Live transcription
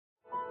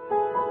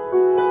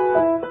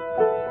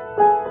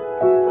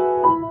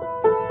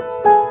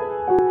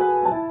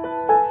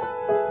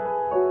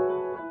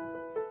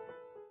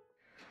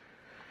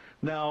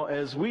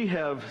As we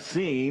have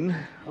seen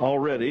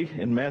already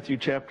in Matthew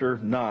chapter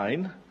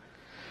 9,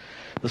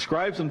 the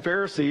scribes and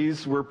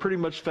Pharisees were pretty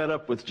much fed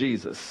up with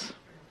Jesus.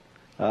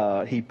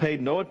 He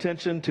paid no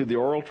attention to the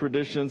oral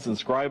traditions and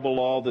scribal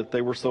law that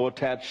they were so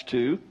attached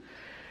to.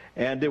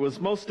 And it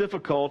was most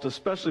difficult,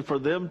 especially for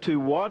them, to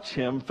watch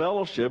him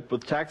fellowship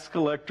with tax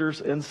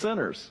collectors and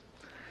sinners.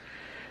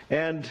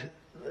 And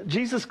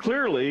Jesus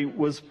clearly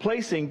was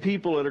placing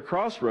people at a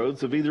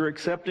crossroads of either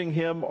accepting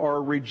him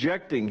or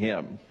rejecting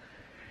him,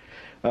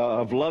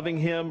 of loving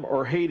him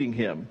or hating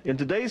him. In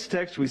today's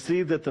text, we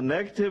see that the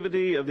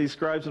negativity of these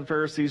scribes and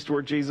Pharisees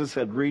toward Jesus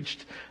had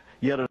reached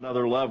yet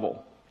another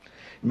level.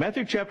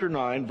 Matthew chapter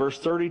 9, verse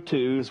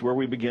 32 is where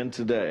we begin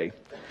today.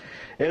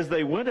 As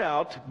they went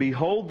out,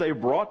 behold, they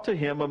brought to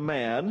him a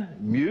man,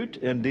 mute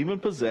and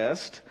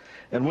demon-possessed.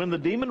 And when the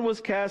demon was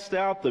cast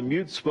out, the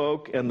mute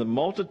spoke, and the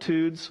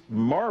multitudes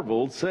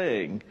marveled,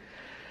 saying,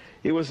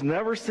 "It was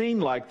never seen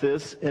like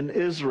this in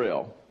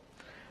Israel."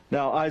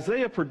 Now,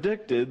 Isaiah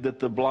predicted that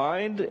the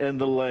blind and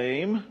the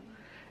lame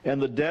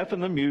and the deaf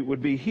and the mute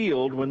would be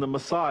healed when the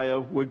Messiah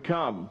would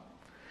come.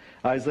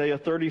 Isaiah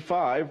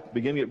 35,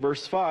 beginning at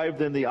verse 5,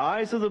 "Then the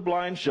eyes of the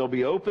blind shall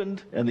be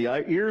opened, and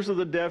the ears of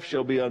the deaf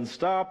shall be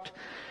unstopped.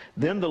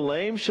 Then the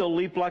lame shall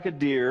leap like a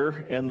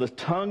deer, and the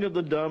tongue of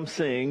the dumb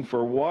sing,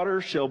 for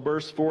waters shall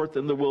burst forth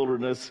in the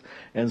wilderness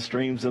and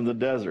streams in the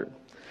desert."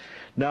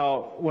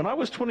 Now, when I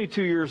was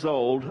 22 years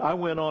old, I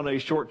went on a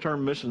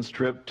short-term missions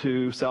trip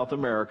to South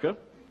America.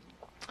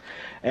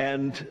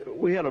 And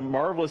we had a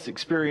marvelous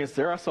experience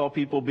there. I saw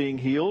people being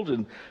healed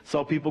and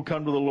saw people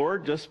come to the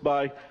Lord just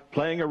by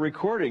playing a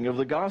recording of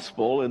the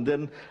gospel. And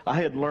then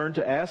I had learned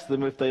to ask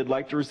them if they'd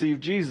like to receive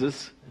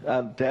Jesus,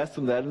 to ask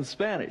them that in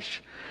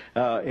Spanish.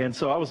 And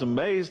so I was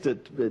amazed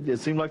that it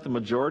seemed like the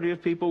majority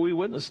of people we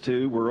witnessed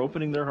to were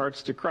opening their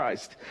hearts to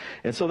Christ.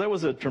 And so that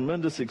was a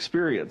tremendous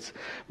experience.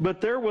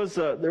 But there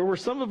were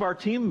some of our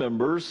team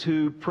members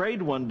who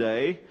prayed one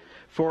day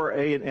for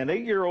an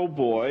 8-year-old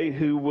boy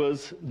who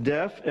was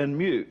deaf and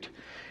mute.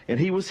 And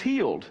he was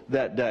healed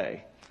that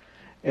day.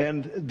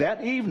 And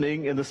that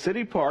evening in the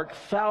city park,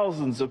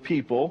 thousands of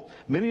people,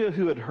 many of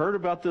who had heard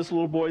about this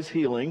little boy's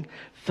healing,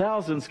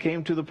 thousands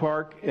came to the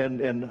park,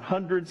 and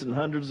hundreds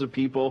of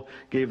people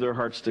gave their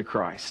hearts to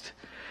Christ.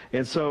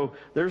 And so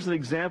there's an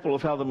example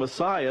of how the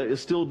Messiah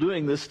is still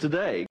doing this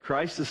today.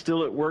 Christ is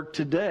still at work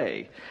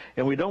today.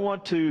 And we don't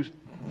want to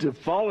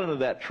fall into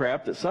that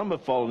trap that some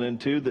have fallen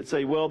into that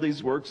say, well,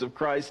 these works of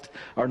Christ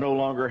are no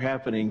longer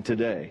happening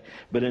today.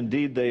 But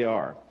indeed they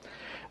are.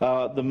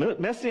 The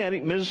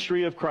messianic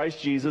ministry of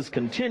Christ Jesus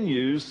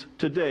continues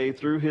today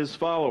through his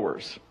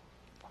followers.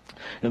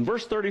 In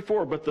verse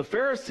 34, "But the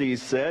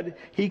Pharisees said,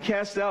 he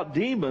cast out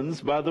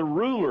demons by the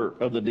ruler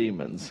of the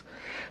demons."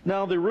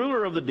 Now, the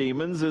ruler of the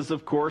demons is,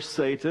 of course,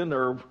 Satan,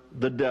 or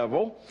the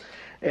devil.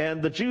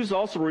 And the Jews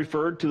also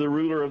referred to the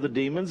ruler of the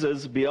demons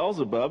as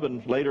Beelzebub,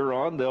 and later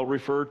on they'll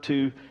refer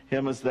to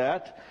him as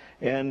that,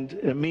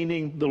 and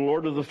meaning the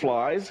Lord of the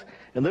Flies.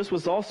 And this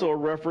was also a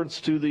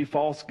reference to the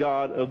false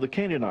god of the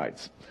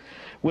Canaanites.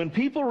 When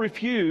people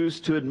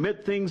refuse to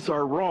admit things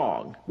are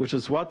wrong, which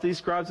is what these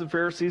scribes and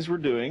Pharisees were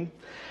doing,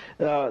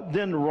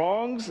 then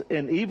wrongs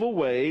and evil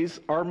ways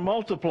are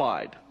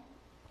multiplied.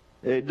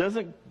 It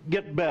doesn't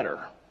get better.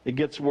 It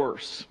gets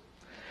worse.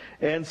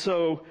 And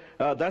so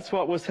that's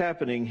what was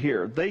happening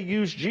here. They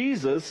used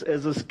Jesus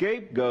as a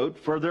scapegoat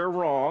for their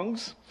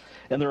wrongs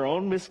and their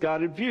own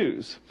misguided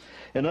views.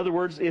 In other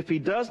words, if he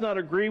does not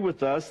agree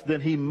with us,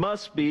 then he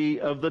must be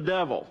of the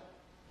devil.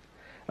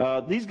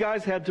 These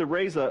guys had to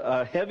raise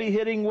a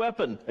heavy-hitting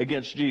weapon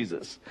against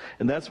Jesus.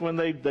 And that's when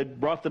they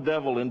brought the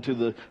devil into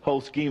the whole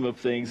scheme of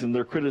things and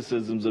their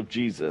criticisms of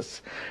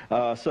Jesus.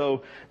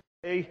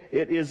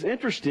 It is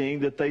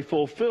interesting that they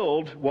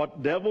fulfilled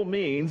what devil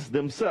means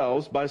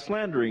themselves by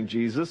slandering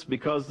Jesus,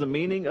 because the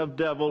meaning of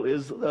devil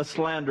is a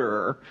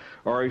slanderer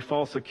or a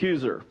false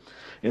accuser.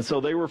 And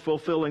so they were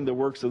fulfilling the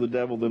works of the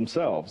devil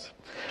themselves.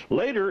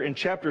 Later in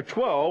chapter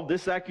 12,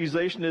 this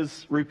accusation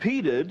is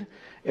repeated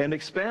and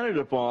expanded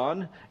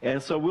upon,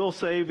 and so we'll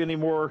save any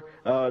more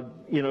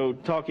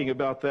talking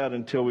about that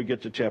until we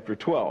get to chapter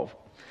 12.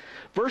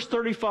 Verse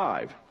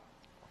 35.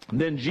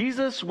 "Then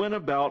Jesus went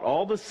about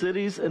all the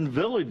cities and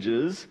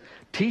villages,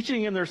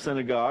 teaching in their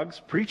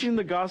synagogues, preaching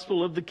the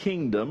gospel of the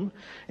kingdom,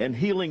 and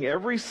healing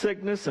every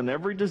sickness and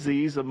every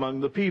disease among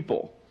the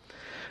people.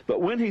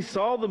 But when he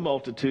saw the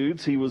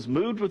multitudes, he was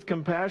moved with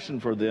compassion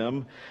for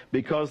them,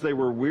 because they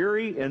were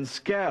weary and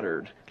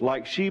scattered,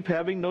 like sheep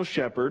having no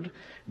shepherd.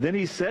 Then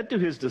he said to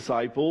his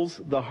disciples,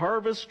 'The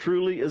harvest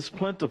truly is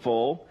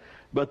plentiful,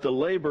 but the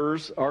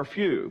laborers are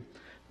few.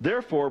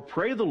 Therefore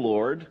pray the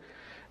Lord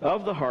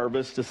of the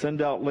harvest to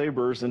send out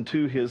laborers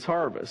into his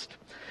harvest.'"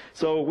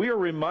 So we are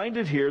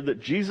reminded here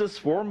that Jesus'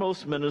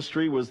 foremost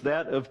ministry was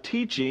that of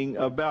teaching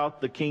about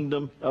the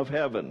kingdom of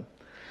heaven.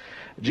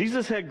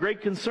 Jesus had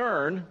great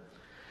concern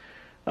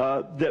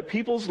that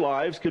people's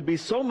lives could be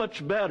so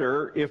much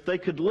better if they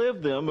could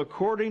live them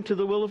according to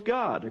the will of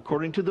God,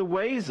 according to the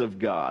ways of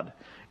God.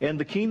 And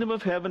the kingdom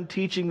of heaven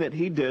teaching that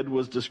he did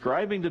was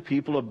describing to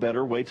people a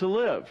better way to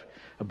live,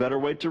 a better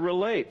way to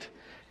relate,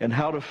 and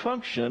how to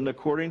function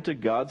according to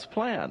God's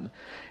plan.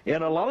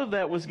 And a lot of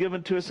that was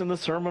given to us in the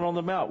Sermon on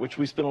the Mount, which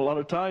we spent a lot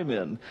of time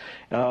in.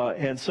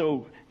 And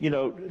so,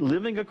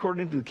 living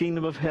according to the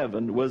kingdom of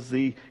heaven was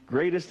the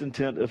greatest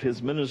intent of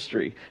his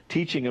ministry,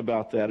 teaching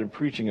about that and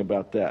preaching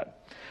about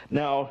that.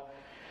 Now,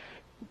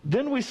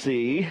 then we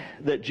see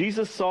that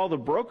Jesus saw the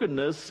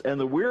brokenness and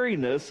the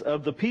weariness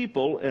of the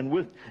people, and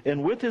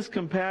with his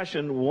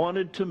compassion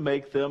wanted to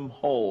make them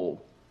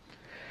whole.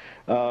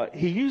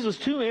 He uses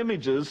two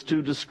images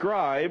to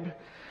describe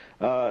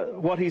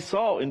what he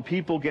saw in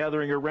people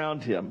gathering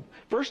around him.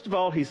 First of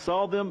all, he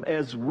saw them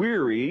as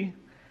weary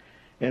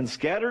and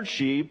scattered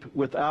sheep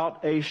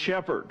without a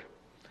shepherd.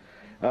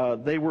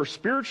 They were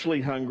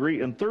spiritually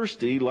hungry and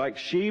thirsty, like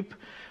sheep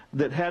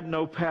that had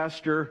no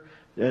pasture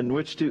in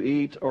which to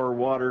eat or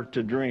water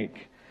to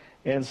drink.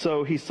 And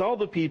so he saw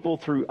the people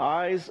through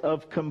eyes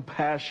of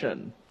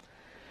compassion.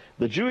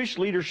 The Jewish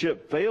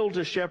leadership failed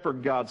to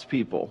shepherd God's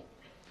people.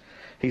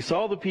 He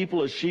saw the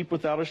people as sheep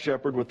without a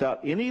shepherd,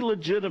 without any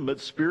legitimate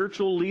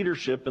spiritual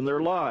leadership in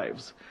their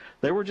lives.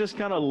 They were just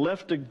kind of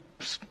left to,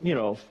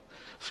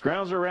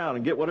 scrounge around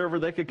and get whatever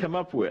they could come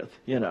up with,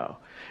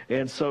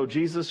 And so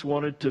Jesus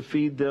wanted to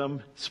feed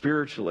them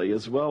spiritually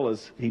as well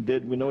as he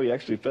did. We know he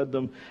actually fed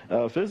them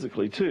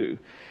physically too.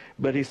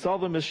 But he saw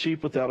them as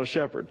sheep without a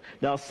shepherd.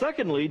 Now,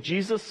 secondly,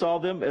 Jesus saw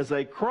them as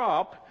a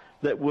crop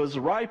that was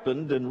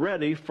ripened and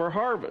ready for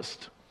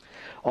harvest.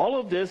 All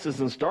of this is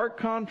in stark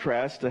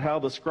contrast to how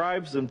the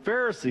scribes and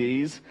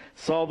Pharisees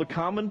saw the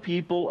common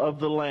people of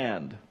the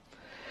land.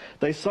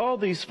 They saw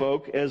these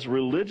folk as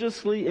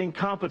religiously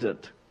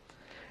incompetent,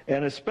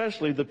 and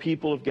especially the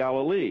people of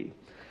Galilee.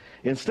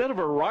 Instead of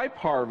a ripe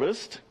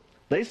harvest,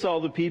 they saw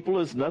the people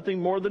as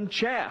nothing more than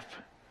chaff,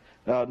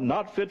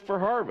 not fit for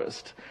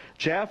harvest.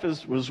 Chaff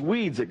was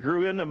weeds that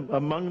grew in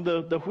among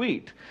the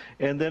wheat.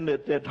 And then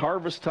at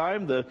harvest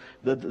time,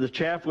 the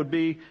chaff would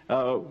be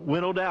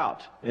winnowed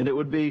out, and it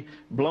would be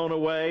blown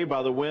away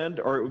by the wind,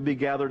 or it would be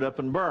gathered up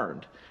and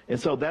burned. And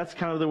so that's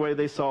kind of the way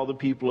they saw the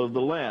people of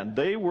the land.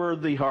 They were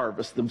the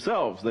harvest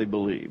themselves, they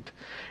believed.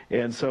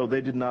 And so they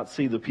did not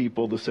see the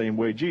people the same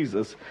way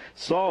Jesus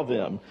saw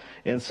them.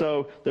 And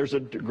so there's a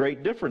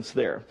great difference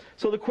there.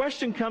 So the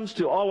question comes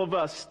to all of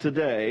us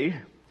today: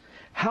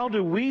 how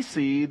do we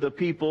see the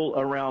people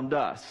around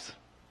us?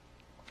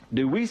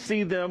 Do we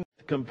see them with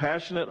the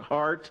compassionate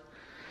heart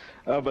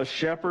of a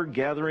shepherd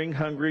gathering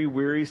hungry,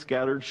 weary,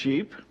 scattered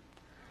sheep?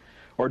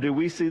 Or do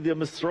we see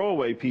them as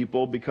throwaway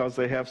people because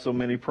they have so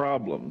many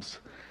problems?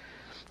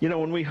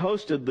 When we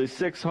hosted the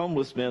 6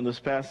 homeless men this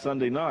past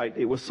Sunday night,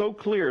 it was so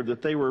clear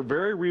that they were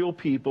very real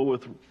people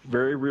with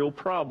very real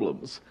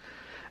problems.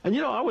 And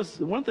one of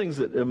the things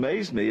that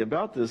amazed me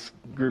about this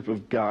group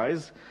of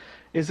guys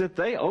is that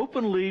they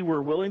openly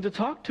were willing to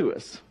talk to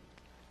us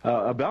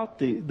about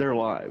their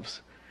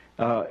lives.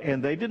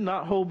 And they did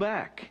not hold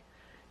back.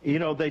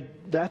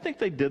 I think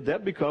they did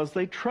that because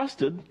they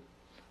trusted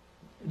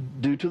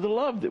due to the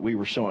love that we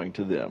were showing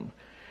to them.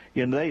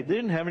 They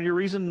didn't have any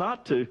reason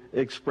not to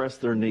express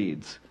their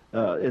needs.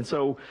 And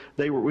so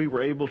we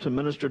were able to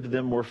minister to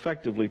them more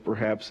effectively,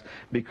 perhaps,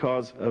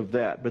 because of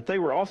that. But they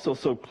were also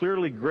so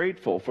clearly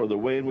grateful for the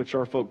way in which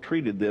our folk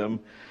treated them,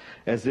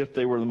 as if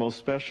they were the most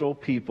special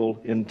people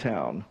in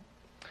town.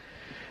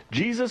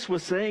 Jesus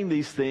was saying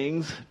these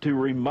things to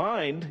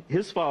remind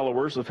his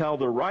followers of how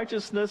their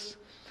righteousness,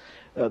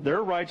 the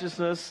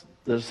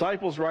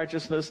disciples'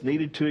 righteousness,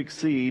 needed to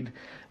exceed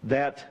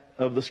that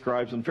of the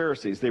scribes and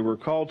Pharisees. They were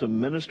called to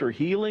minister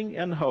healing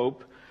and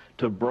hope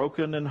to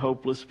broken and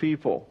hopeless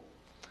people.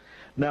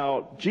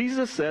 Now,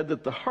 Jesus said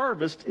that the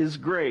harvest is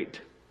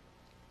great,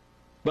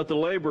 but the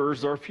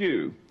laborers are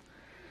few.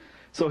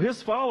 So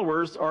his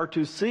followers are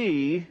to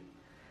see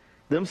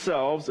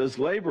themselves as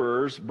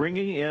laborers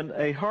bringing in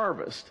a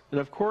harvest. And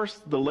of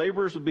course, the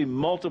laborers would be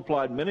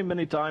multiplied many,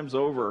 many times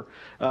over.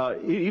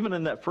 Even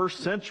in that first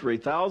century,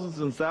 thousands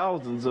and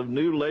thousands of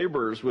new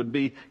laborers would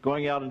be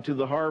going out into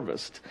the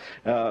harvest,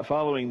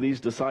 following these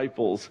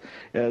disciples,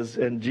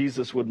 and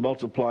Jesus would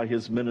multiply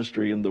his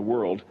ministry in the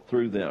world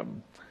through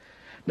them.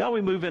 Now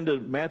we move into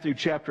Matthew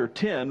chapter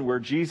 10, where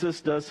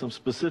Jesus does some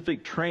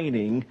specific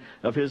training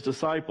of his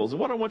disciples. And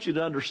what I want you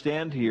to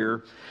understand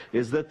here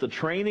is that the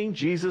training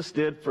Jesus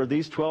did for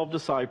these 12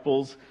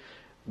 disciples,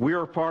 we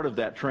are part of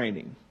that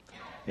training.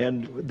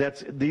 And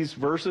these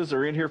verses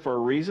are in here for a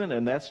reason,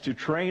 and that's to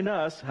train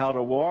us how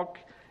to walk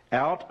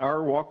out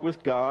our walk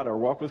with God, our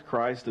walk with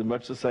Christ, in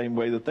much the same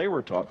way that they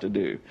were taught to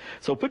do.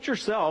 So put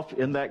yourself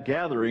in that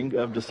gathering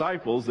of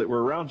disciples that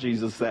were around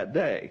Jesus that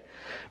day.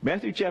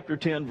 Matthew chapter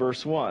 10,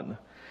 verse 1.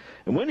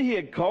 And when he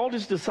had called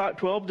his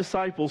 12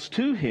 disciples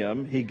to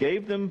him, he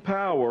gave them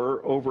power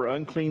over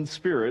unclean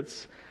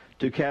spirits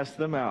to cast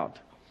them out,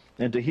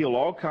 and to heal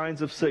all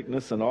kinds of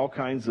sickness and all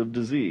kinds of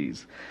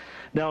disease.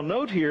 Now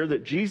note here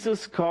that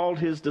Jesus called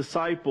his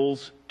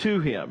disciples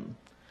to him.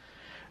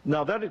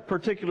 Now, that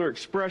particular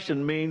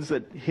expression means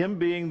that him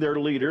being their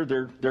leader,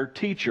 their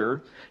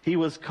teacher, he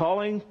was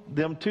calling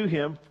them to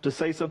him to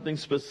say something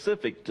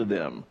specific to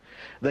them.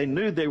 They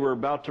knew they were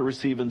about to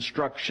receive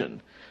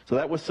instruction. So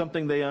that was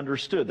something they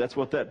understood. That's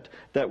what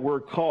that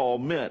word call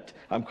meant.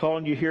 I'm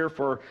calling you here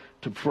for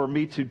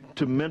me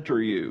to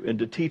mentor you and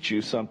to teach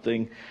you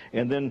something.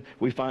 And then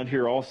we find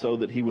here also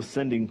that he was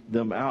sending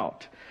them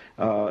out.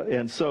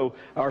 And so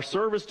our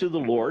service to the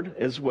Lord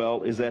as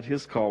well is at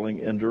his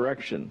calling and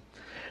direction.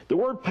 The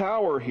word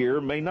power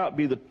here may not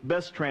be the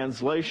best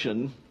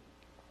translation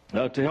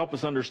to help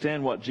us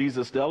understand what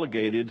Jesus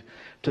delegated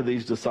to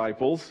these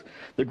disciples.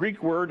 The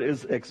Greek word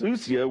is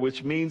exousia,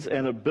 which means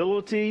an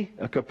ability,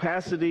 a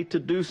capacity to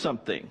do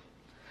something.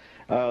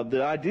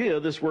 The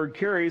idea this word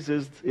carries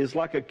is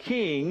like a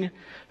king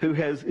who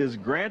is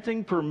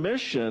granting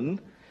permission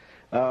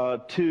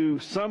to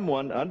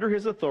someone under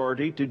his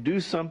authority to do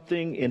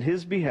something in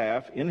his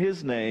behalf, in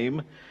his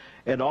name,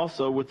 and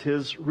also with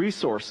his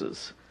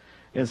resources.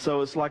 And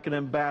so it's like an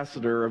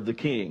ambassador of the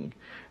king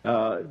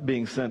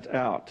being sent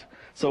out.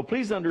 So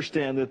please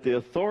understand that the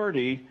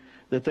authority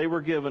that they were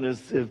given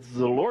is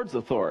the Lord's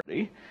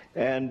authority,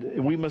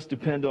 and we must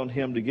depend on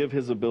him to give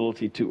his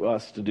ability to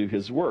us to do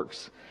his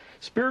works.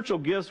 Spiritual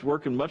gifts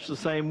work in much the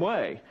same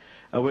way.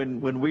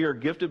 When we are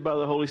gifted by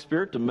the Holy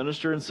Spirit to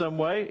minister in some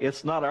way,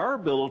 it's not our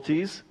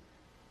abilities,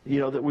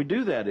 that we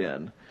do that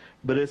in.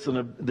 But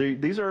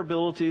these are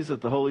abilities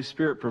that the Holy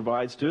Spirit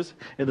provides to us,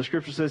 and the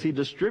Scripture says he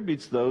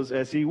distributes those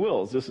as he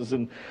wills. This is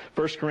in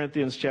 1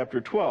 Corinthians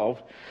chapter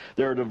 12.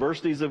 There are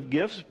diversities of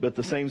gifts, but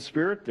the same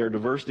Spirit. There are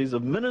diversities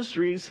of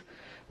ministries,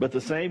 but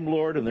the same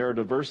Lord. And there are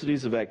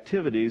diversities of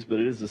activities, but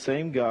it is the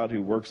same God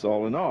who works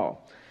all in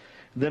all.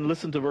 Then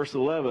listen to verse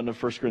 11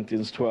 of 1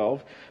 Corinthians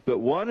 12. But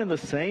one and the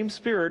same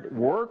Spirit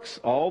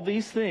works all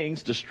these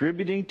things,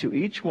 distributing to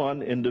each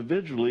one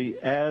individually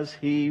as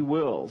he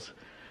wills.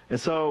 And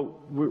so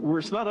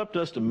it's not up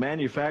to us to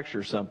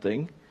manufacture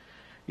something,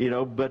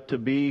 but to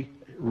be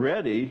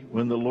ready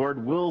when the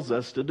Lord wills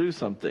us to do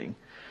something.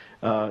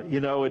 I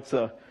knew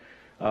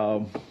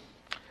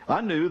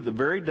the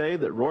very day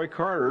that Roy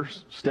Carter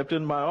stepped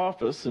in my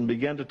office and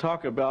began to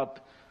talk about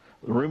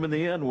the Room in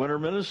the Inn winter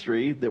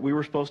ministry that we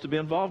were supposed to be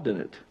involved in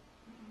it.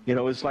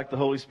 It's like the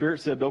Holy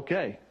Spirit said,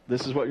 okay,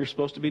 this is what you're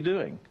supposed to be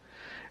doing.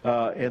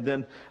 And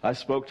then I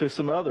spoke to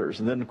some others.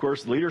 And then, of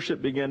course,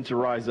 leadership began to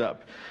rise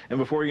up. And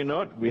before you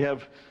know it, we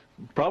have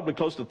probably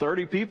close to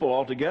 30 people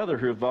altogether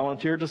who have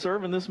volunteered to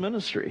serve in this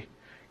ministry.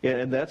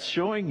 And that's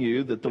showing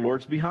you that the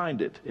Lord's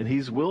behind it, and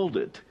he's willed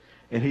it,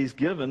 and he's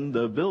given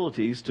the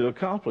abilities to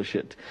accomplish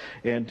it.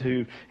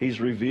 And he's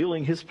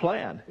revealing his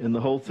plan in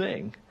the whole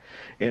thing.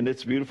 And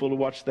it's beautiful to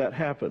watch that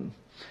happen.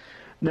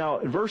 Now,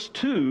 in verse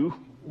 2,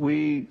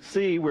 we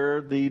see where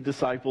the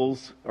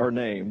disciples are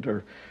named,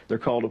 or they're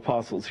called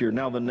apostles here.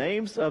 Now, the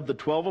names of the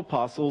 12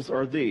 apostles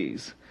are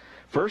these.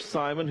 First,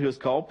 Simon, who is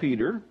called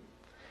Peter,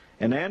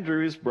 and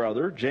Andrew his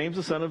brother, James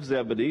the son of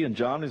Zebedee, and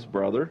John his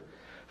brother,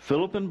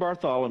 Philip and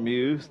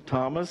Bartholomew,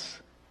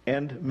 Thomas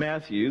and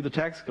Matthew, the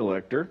tax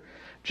collector,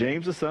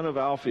 James the son of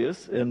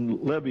Alphaeus, and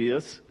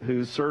Lebbaeus,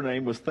 whose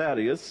surname was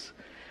Thaddeus,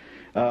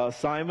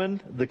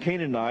 Simon the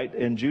Canaanite,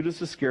 and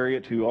Judas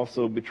Iscariot, who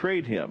also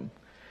betrayed him.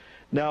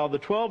 Now, the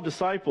 12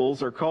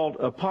 disciples are called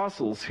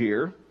apostles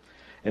here.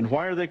 And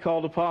why are they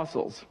called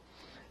apostles?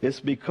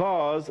 It's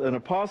because an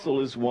apostle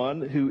is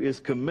one who is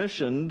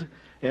commissioned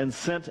and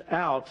sent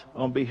out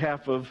on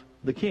behalf of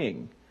the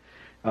king.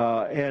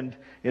 And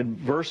in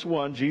verse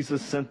 1,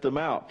 Jesus sent them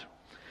out.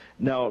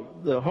 Now,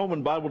 the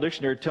Holman Bible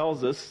Dictionary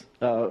tells us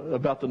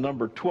about the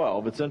number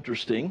 12. It's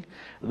interesting.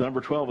 The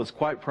number 12 is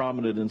quite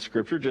prominent in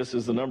Scripture, just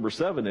as the number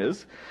 7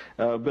 is.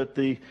 But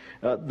the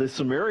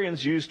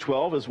Sumerians used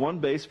 12 as one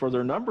base for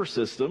their number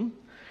system.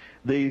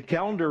 The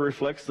calendar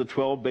reflects the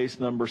 12-base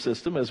number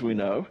system, as we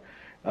know.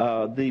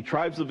 The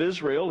tribes of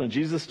Israel and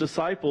Jesus'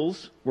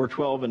 disciples were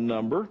 12 in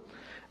number.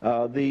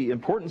 The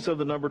importance of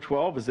the number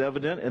 12 is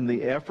evident in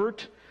the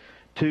effort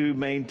to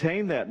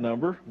maintain that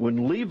number.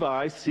 When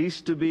Levi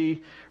ceased to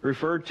be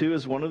referred to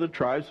as one of the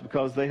tribes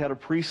because they had a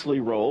priestly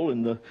role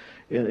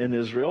in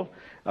Israel,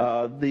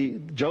 the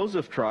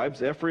Joseph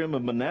tribes, Ephraim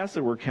and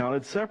Manasseh, were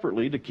counted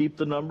separately to keep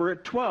the number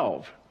at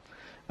 12.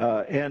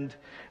 And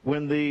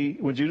when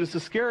Judas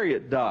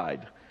Iscariot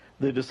died,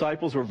 the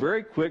disciples were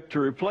very quick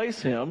to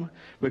replace him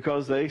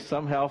because they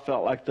somehow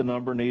felt like the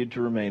number needed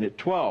to remain at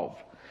 12.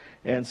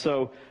 And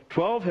so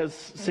 12 has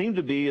seemed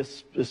to be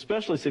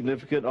especially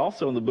significant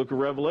also in the book of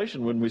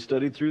Revelation when we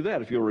studied through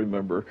that, if you'll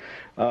remember.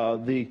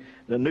 The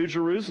New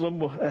Jerusalem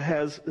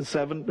has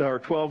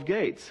 12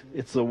 gates.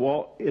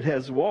 It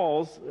has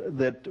walls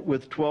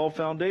with 12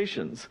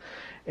 foundations.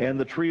 And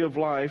the tree of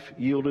life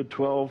yielded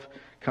 12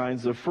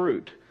 kinds of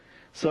fruit.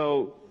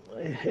 So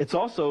it's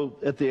also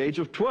at the age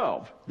of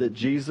 12 that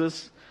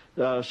Jesus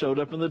showed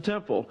up in the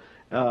temple.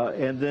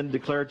 And then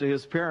declared to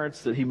his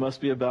parents that he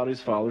must be about his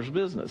Father's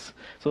business.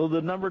 So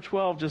the number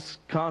 12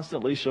 just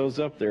constantly shows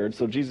up there. And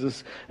so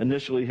Jesus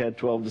initially had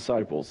 12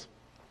 disciples.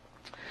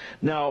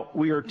 Now,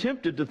 we are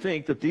tempted to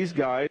think that these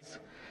guys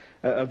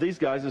of these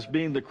guys as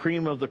being the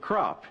cream of the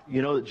crop.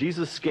 That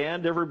Jesus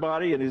scanned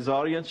everybody in his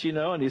audience,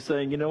 and he's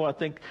saying, I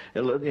think,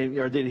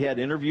 or that he had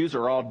interviews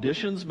or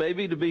auditions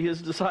maybe to be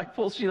his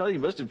disciples. He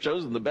must have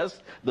chosen the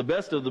best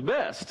of the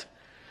best.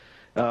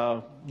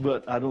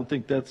 But I don't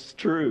think that's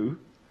true.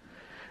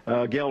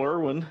 Gail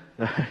Irwin,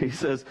 he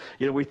says,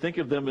 we think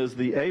of them as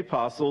the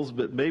apostles,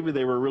 but maybe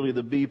they were really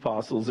the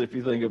B-apostles if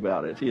you think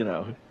about it,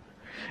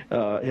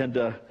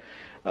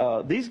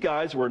 these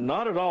guys were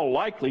not at all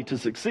likely to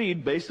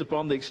succeed based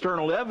upon the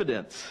external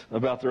evidence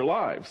about their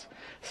lives.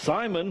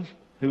 Simon,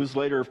 who was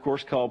later, of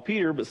course, called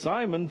Peter, but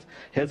Simon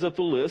heads up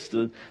the list.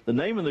 The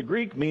name in the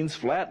Greek means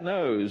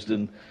flat-nosed,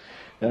 and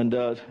I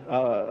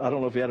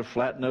don't know if he had a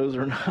flat nose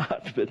or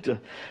not, but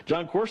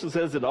John Corson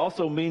says it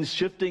also means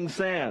shifting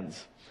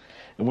sands.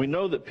 And we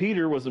know that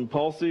Peter was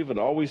impulsive and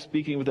always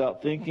speaking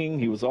without thinking.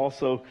 He was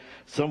also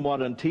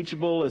somewhat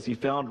unteachable, as he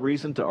found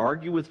reason to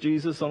argue with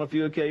Jesus on a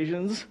few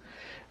occasions.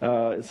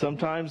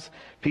 Sometimes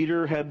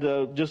Peter had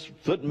just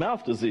foot and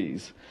mouth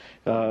disease.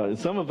 And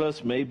some of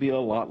us may be a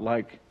lot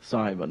like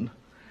Simon,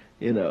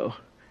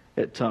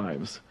 at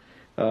times.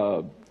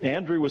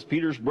 Andrew was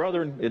Peter's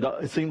brother, and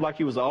it seemed like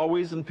he was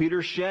always in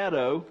Peter's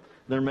shadow.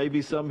 There may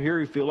be some here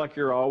who feel like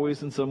you're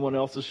always in someone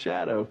else's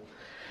shadow.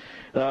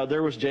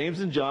 There was James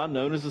and John,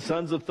 known as the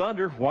sons of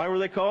thunder. Why were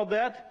they called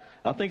that?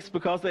 I think it's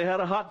because they had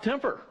a hot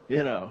temper,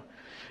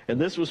 And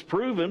this was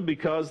proven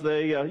because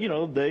they are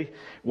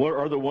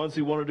the ones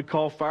who wanted to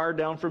call fire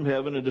down from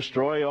heaven and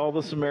destroy all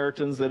the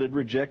Samaritans that had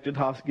rejected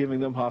giving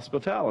them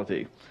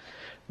hospitality.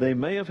 They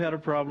may have had a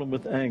problem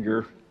with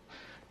anger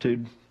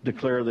to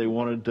declare they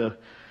wanted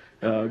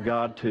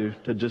God to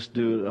just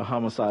do a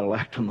homicidal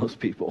act on those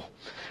people.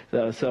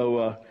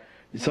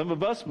 Some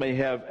of us may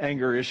have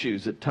anger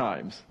issues at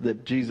times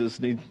that Jesus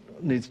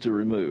needs to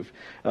remove.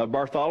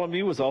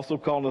 Bartholomew was also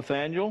called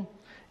Nathanael.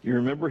 You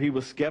remember he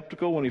was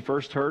skeptical when he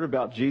first heard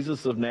about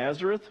Jesus of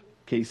Nazareth.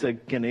 He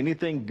said, can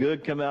anything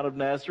good come out of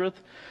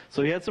Nazareth?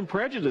 So he had some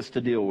prejudice to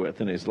deal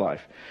with in his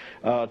life.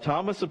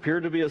 Thomas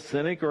appeared to be a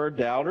cynic or a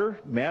doubter.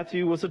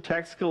 Matthew was a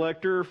tax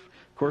collector. Of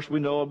course,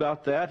 we know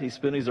about that. He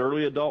spent his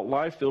early adult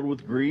life filled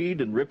with greed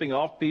and ripping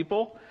off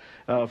people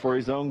for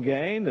his own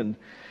gain.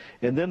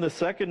 And then the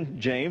second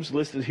James,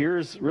 listed here,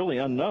 is really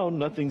unknown.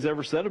 Nothing's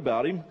ever said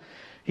about him.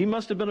 He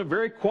must have been a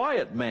very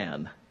quiet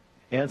man.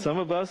 And some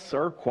of us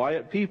are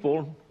quiet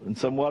people and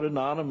somewhat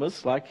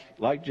anonymous,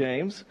 like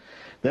James.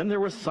 Then there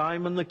was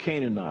Simon the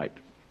Canaanite.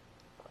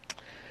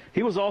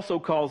 He was also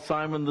called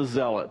Simon the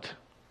Zealot.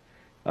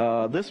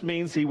 This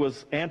means he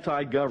was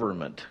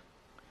anti-government.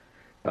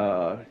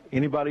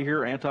 Anybody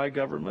here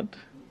anti-government?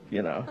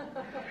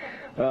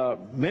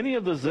 Many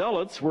of the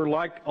zealots were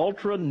like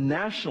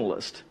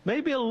ultra-nationalists,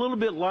 maybe a little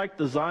bit like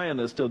the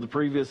Zionists of the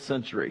previous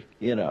century,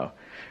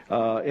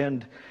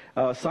 And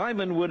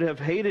Simon would have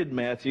hated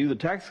Matthew, the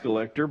tax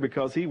collector,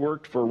 because he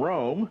worked for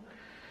Rome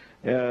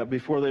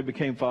before they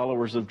became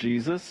followers of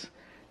Jesus.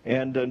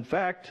 And in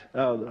fact,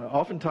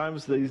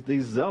 oftentimes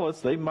these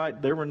zealots, they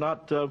were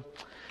not,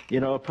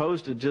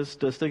 opposed to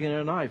just sticking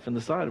a knife in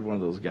the side of one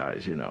of those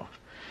guys,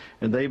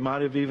 And they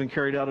might have even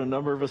carried out a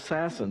number of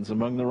assassins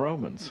among the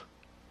Romans.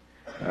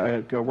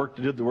 Did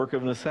the work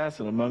of an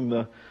assassin among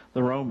the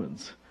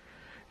Romans.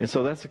 And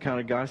so that's the kind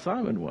of guy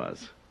Simon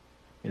was,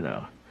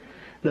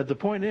 That the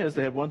point is,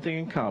 they had one thing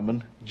in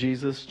common: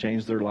 Jesus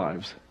changed their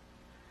lives.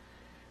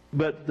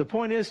 But the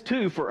point is,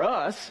 too, for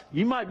us,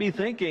 you might be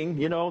thinking,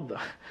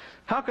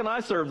 how can I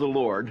serve the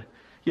Lord?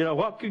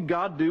 What could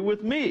God do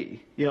with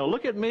me?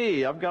 Look at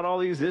me. I've got all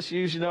these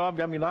issues.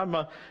 I'm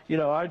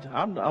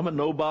a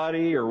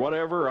nobody or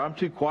whatever. Or I'm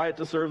too quiet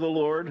to serve the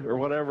Lord or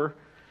whatever.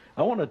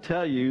 I want to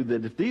tell you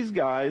that if these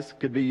guys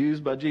could be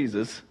used by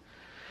Jesus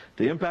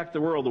to impact the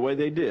world the way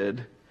they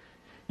did,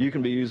 you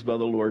can be used by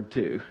the Lord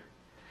too.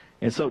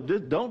 And so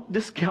don't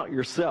discount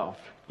yourself.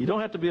 You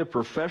don't have to be a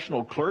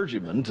professional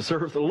clergyman to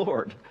serve the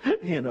Lord,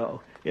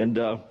 And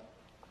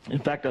in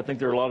fact, I think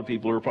there are a lot of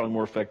people who are probably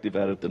more effective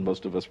at it than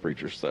most of us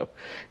preachers.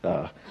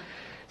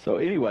 So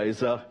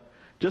anyways,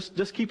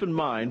 just keep in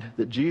mind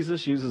that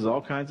Jesus uses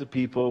all kinds of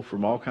people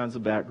from all kinds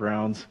of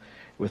backgrounds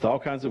with all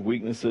kinds of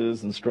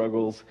weaknesses and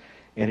struggles,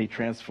 and he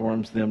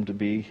transforms them to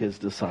be his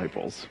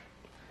disciples.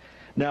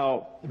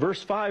 Now,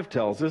 verse 5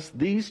 tells us,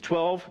 these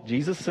 12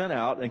 Jesus sent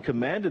out and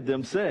commanded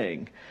them,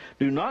 saying,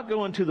 do not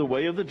go into the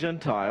way of the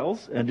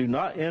Gentiles, and do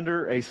not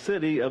enter a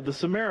city of the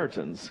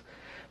Samaritans,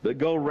 but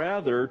go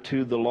rather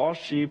to the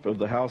lost sheep of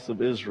the house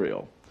of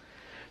Israel.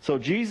 So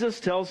Jesus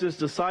tells his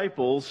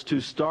disciples to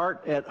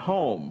start at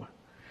home.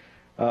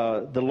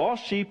 The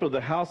lost sheep of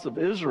the house of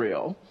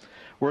Israel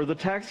were the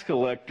tax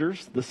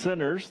collectors, the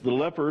sinners, the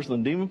lepers, the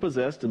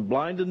demon-possessed, and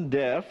blind and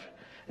deaf,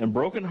 and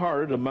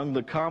brokenhearted among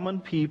the common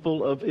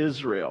people of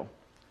Israel.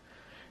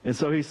 And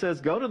so he says,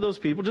 go to those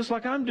people just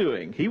like I'm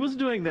doing. He was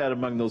doing that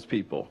among those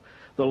people,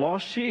 the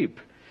lost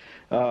sheep.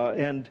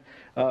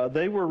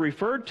 They were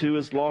referred to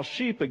as lost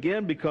sheep,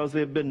 again, because they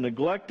had been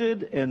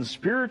neglected and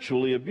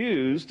spiritually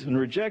abused and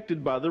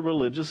rejected by the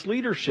religious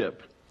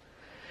leadership.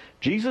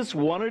 Jesus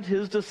wanted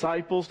his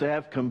disciples to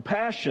have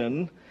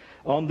compassion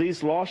on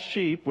these lost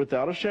sheep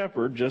without a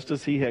shepherd, just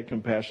as he had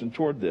compassion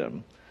toward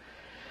them.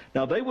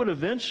 Now they would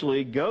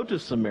eventually go to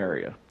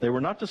Samaria. They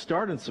were not to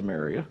start in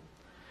Samaria,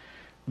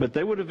 but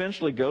they would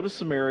eventually go to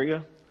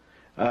Samaria,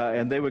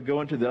 and they would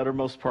go into the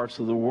uttermost parts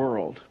of the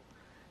world.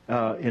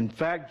 In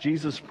fact,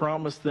 Jesus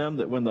promised them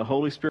that when the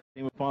Holy Spirit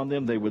came upon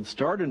them, they would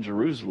start in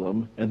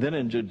Jerusalem, and then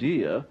in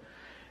Judea,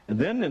 and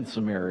then in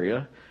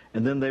Samaria,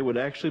 and then they would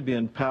actually be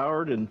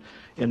empowered and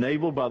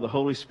enabled by the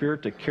Holy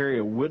Spirit to carry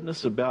a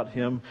witness about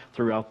him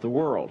throughout the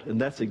world. And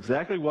that's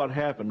exactly what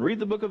happened. Read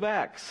the book of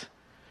Acts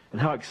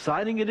and how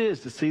exciting it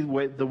is to see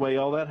the way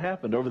all that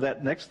happened over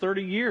that next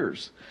 30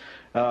 years.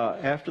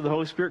 After the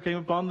Holy Spirit came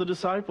upon the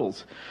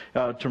disciples,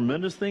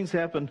 tremendous things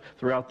happened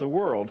throughout the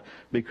world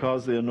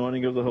because of the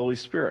anointing of the Holy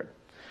Spirit.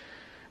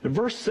 In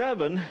verse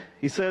 7,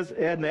 he says,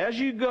 "And as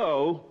you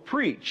go,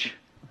 preach."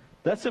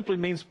 That simply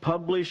means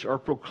publish or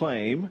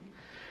proclaim,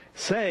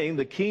 saying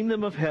the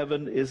kingdom of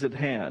heaven is at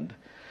hand.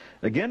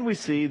 Again, we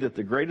see that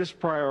the greatest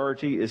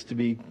priority is to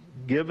be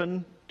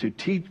given to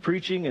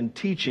preaching and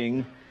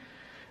teaching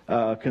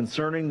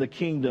concerning the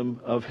kingdom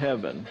of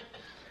heaven.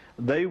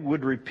 They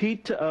would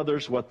repeat to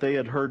others what they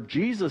had heard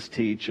Jesus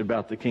teach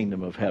about the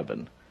kingdom of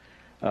heaven.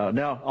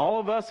 Now, all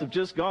of us have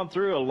just gone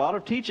through a lot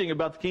of teaching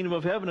about the kingdom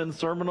of heaven in the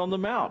Sermon on the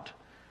Mount.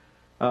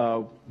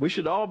 We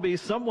should all be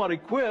somewhat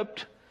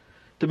equipped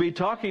to be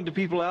talking to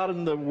people out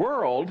in the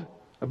world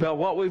about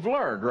what we've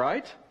learned,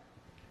 right?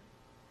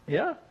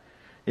 Yeah?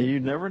 And you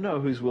never know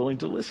who's willing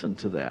to listen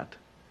to that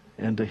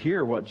and to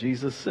hear what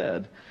Jesus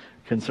said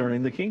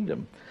concerning the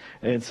kingdom.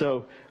 And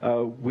so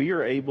we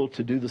are able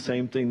to do the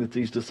same thing that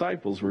these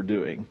disciples were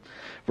doing.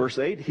 Verse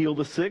 8, "Heal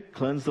the sick,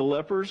 cleanse the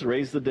lepers,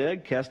 raise the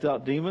dead, cast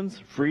out demons.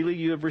 Freely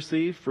you have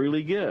received,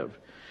 freely give."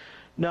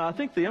 Now, I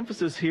think the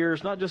emphasis here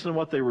is not just on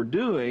what they were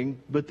doing,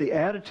 but the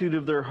attitude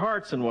of their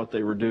hearts in what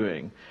they were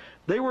doing.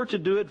 They were to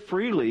do it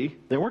freely.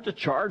 They weren't to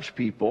charge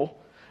people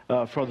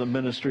for the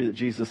ministry that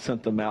Jesus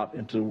sent them out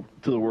into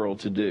the world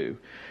to do.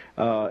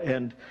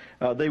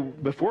 They,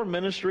 before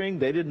ministering,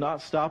 they did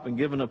not stop and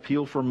give an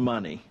appeal for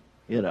money.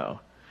 You know,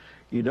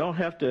 you don't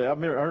have to. I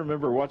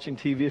remember watching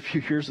TV a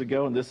few years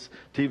ago, and this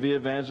TV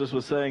evangelist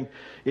was saying,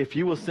 "If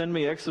you will send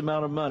me X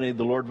amount of money,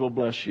 the Lord will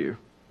bless you."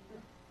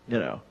 You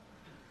know,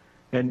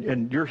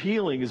 and your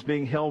healing is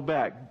being held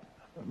back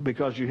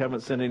because you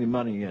haven't sent any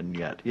money in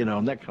yet. You know,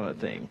 and that kind of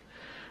thing.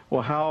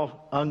 Well,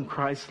 how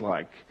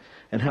un-Christ-like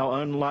and how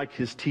unlike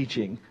his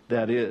teaching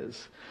that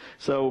is.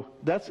 So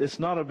it's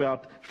not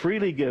about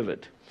freely give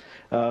it.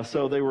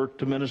 So they were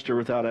to minister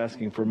without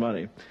asking for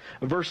money.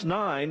 Verse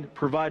 9,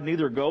 "Provide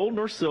neither gold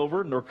nor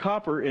silver nor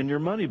copper in your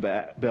money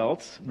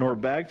belts, nor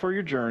bag for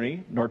your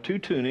journey, nor 2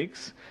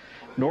 tunics,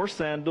 nor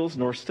sandals,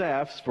 nor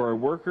staffs, for a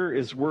worker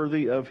is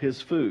worthy of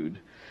his food."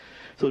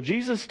 So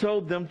Jesus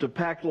told them to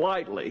pack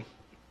lightly,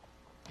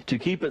 to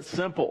keep it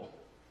simple.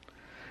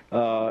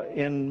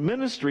 In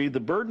ministry,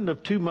 the burden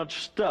of too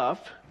much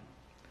stuff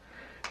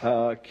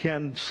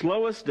can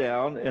slow us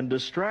down and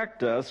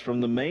distract us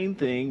from the main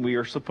thing we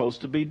are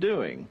supposed to be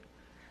doing.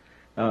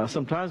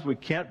 Sometimes we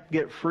can't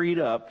get freed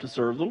up to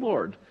serve the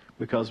Lord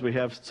because we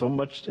have so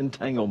much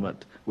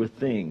entanglement with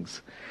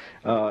things.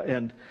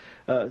 Sometimes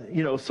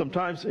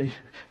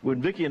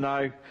when Vicki and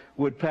I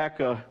would pack,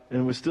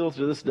 and we still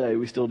to this day,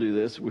 we still do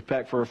this, we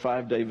pack for a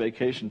 5-day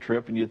vacation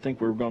trip, and you'd think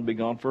we were going to be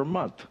gone for a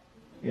month,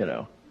 you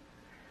know.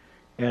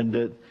 And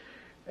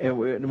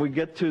we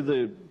get to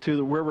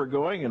the where we're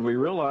going, and we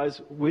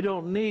realize we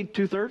don't need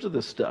 2/3 of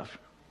this stuff,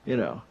 you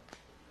know.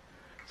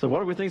 So what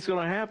do we think is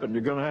going to happen?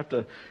 You're going to have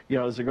to,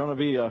 is there going to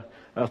be a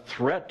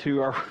threat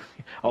to our?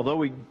 Although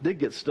we did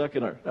get stuck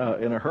in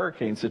a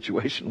hurricane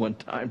situation one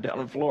time down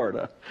in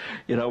Florida,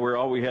 where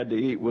all we had to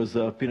eat was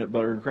peanut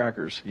butter and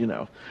crackers,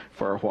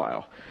 for a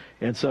while.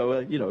 And so,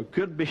 it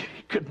could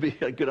be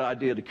a good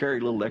idea to carry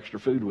a little extra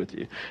food with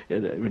you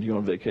when you're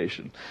on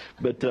vacation.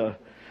 But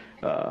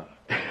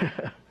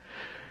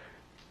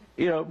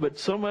but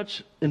so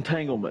much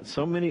entanglement,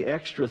 so many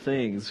extra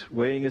things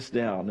weighing us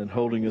down and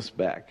holding us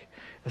back.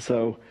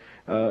 So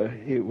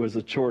it was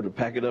a chore to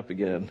pack it up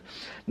again.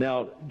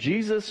 Now,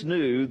 Jesus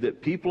knew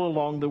that people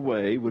along the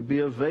way would be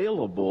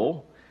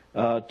available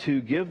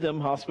to give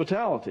them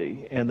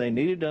hospitality, and they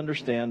needed to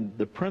understand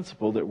the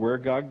principle that where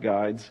God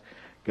guides,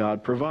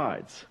 God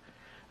provides.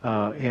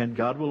 And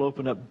God will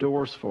open up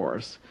doors for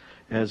us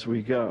as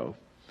we go.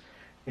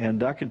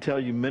 And I can tell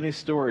you many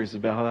stories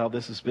about how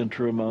this has been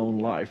true in my own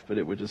life, but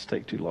it would just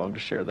take too long to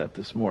share that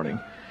this morning.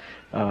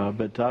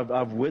 But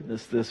I've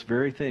witnessed this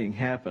very thing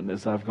happen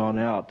as I've gone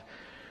out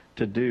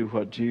to do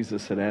what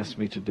Jesus had asked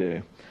me to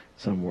do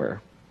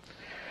somewhere.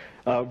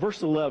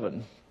 Verse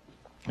 11,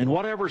 "In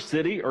whatever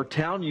city or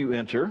town you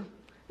enter,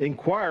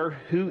 inquire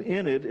who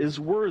in it is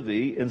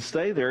worthy, and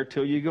stay there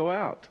till you go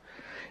out.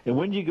 And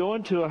when you go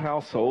into a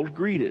household,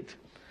 greet it.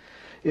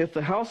 If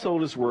the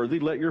household is worthy,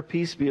 let your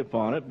peace be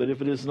upon it. But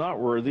if it is not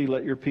worthy,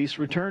 let your peace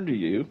return to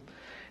you.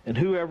 And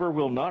whoever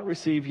will not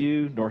receive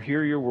you, nor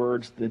hear your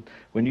words, that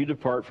when you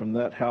depart from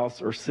that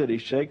house or city,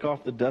 shake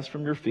off the dust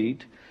from your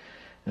feet.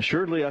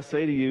 Assuredly, I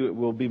say to you, it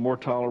will be more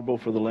tolerable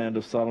for the land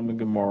of Sodom and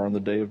Gomorrah on the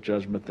day of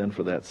judgment than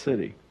for that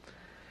city."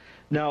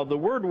 Now, the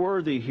word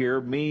worthy here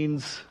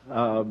means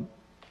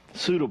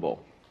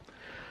suitable.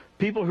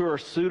 People who are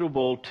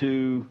suitable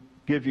to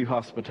give you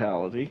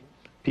hospitality,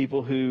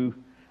 people who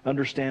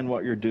understand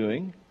what you're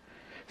doing.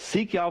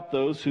 Seek out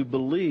those who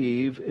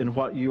believe in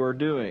what you are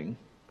doing.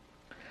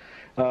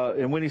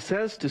 And when he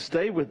says to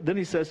stay with, then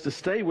he says to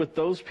stay with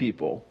those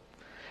people.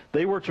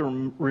 They were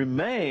to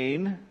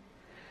remain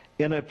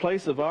in a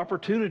place of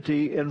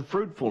opportunity and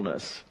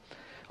fruitfulness.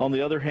 On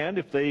the other hand,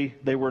 if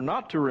they were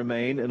not to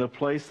remain in a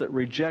place that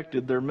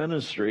rejected their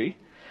ministry,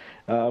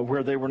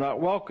 where they were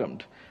not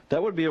welcomed,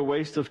 that would be a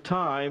waste of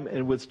time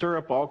and would stir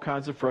up all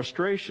kinds of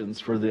frustrations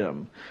for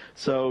them.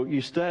 So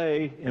you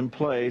stay in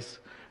place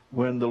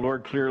when the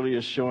Lord clearly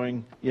is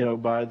showing,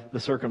 by the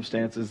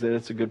circumstances that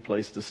it's a good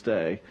place to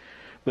stay.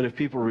 But if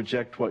people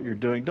reject what you're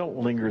doing, don't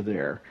linger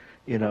there.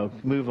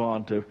 Move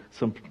on to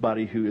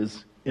somebody who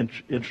is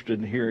interested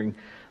in hearing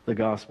the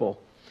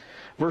gospel.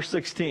 Verse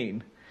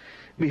 16,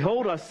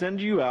 behold, I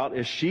send you out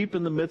as sheep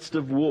in the midst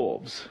of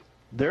wolves.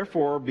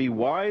 Therefore be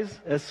wise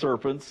as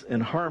serpents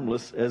and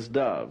harmless as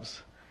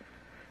doves.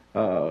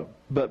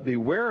 But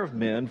beware of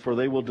men, for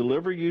they will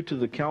deliver you to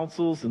the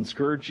councils and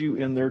scourge you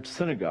in their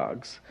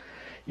synagogues.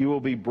 You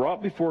will be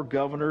brought before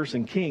governors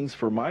and kings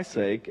for my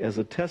sake as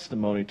a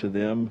testimony to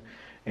them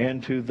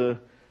and to the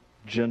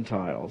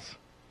Gentiles.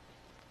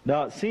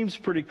 Now, it seems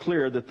pretty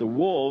clear that the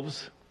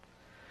wolves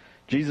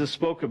Jesus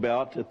spoke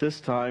about at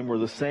this time were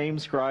the same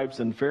scribes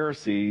and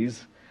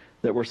Pharisees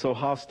that were so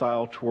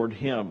hostile toward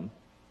him.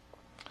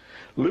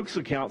 Luke's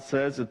account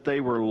says that they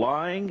were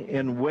lying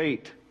in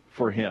wait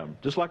for him,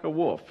 just like a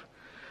wolf.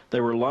 They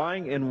were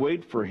lying in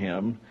wait for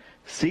him,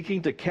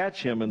 seeking to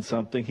catch him in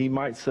something he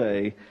might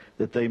say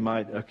that they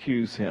might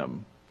accuse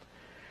him.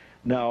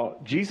 Now,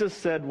 Jesus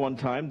said one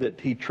time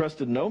that he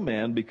trusted no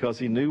man because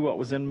he knew what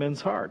was in men's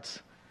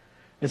hearts.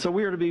 And so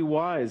we are to be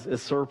wise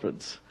as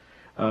serpents,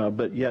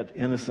 but yet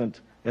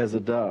innocent as a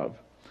dove.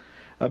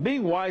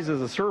 Being wise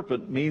as a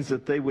serpent means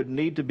that they would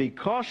need to be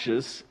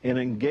cautious in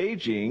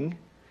engaging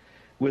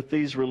with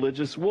these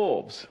religious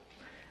wolves.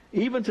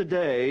 Even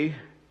today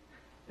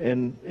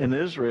in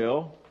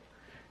Israel,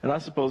 and I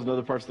suppose in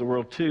other parts of the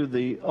world too,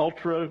 the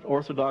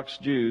ultra-Orthodox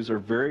Jews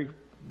are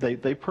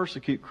they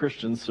persecute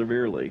Christians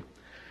severely.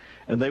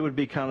 And they would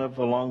be kind of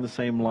along the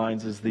same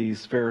lines as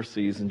these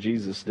Pharisees in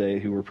Jesus' day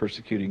who were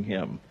persecuting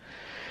him.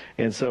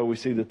 And so we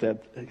see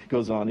that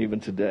goes on even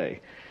today.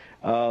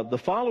 The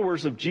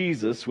followers of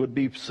Jesus would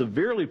be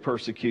severely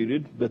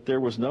persecuted, but there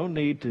was no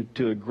need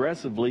to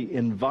aggressively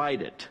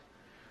invite it.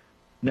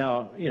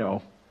 Now,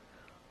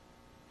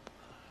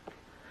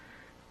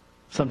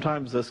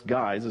 sometimes us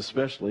guys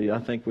especially, I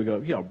think we go,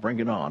 bring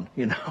it on,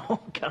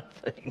 kind of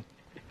thing.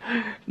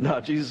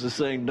 No, Jesus is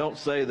saying, don't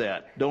say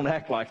that. Don't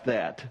act like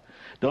that.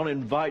 Don't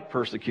invite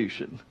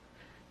persecution.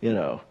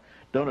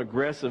 Don't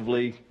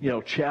aggressively,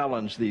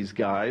 challenge these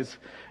guys.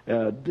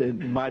 It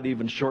might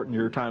even shorten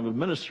your time of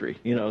ministry.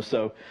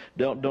 So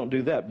don't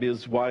do that. Be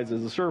as wise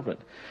as a serpent.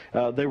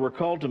 They were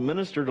called to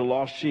minister to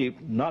lost sheep,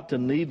 not to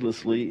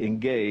needlessly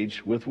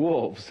engage with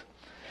wolves.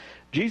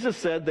 Jesus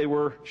said they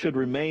should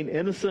remain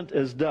innocent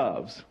as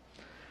doves.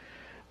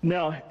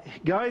 Now,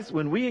 guys,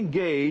 when we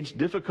engage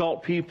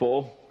difficult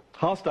people,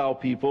 hostile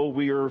people,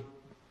 we are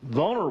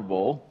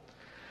vulnerable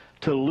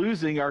to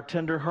losing our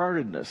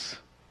tenderheartedness.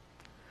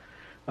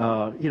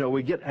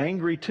 We get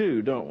angry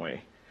too, don't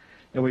we?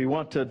 And we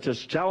want to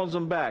just challenge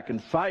them back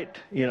and fight,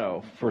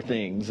 for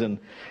things. And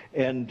we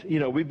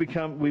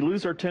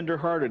lose our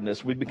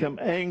tenderheartedness. We become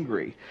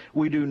angry.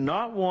 We do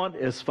not want,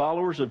 as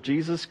followers of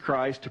Jesus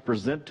Christ, to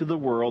present to the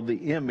world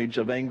the image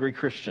of angry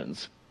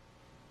Christians.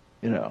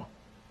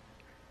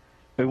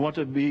 We want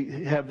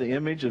to have the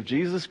image of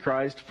Jesus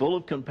Christ, full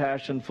of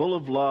compassion, full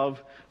of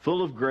love,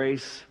 full of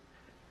grace,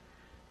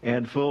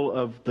 and full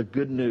of the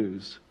good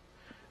news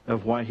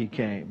of why he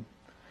came.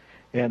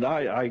 And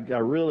I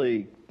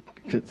really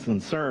get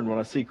concerned when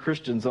I see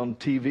Christians on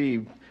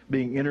TV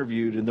being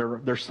interviewed and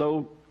they're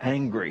so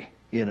angry,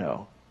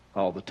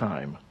 all the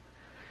time.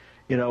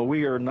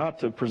 We are not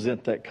to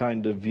present that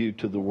kind of view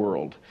to the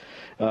world.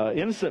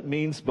 Innocent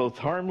means both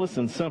harmless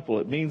and simple.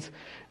 It means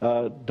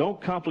don't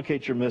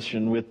complicate your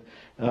mission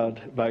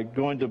by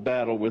going to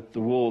battle with the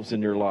wolves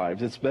in your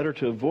lives. It's better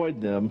to avoid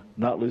them,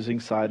 not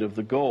losing sight of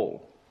the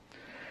goal.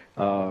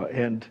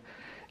 And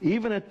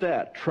even at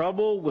that,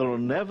 trouble will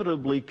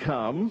inevitably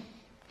come,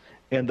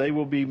 and they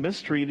will be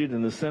mistreated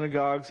in the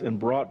synagogues and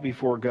brought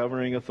before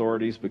governing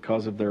authorities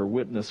because of their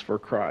witness for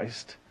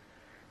Christ.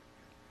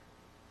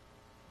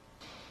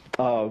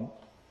 I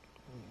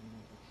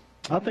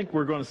think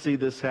we're going to see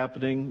this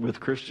happening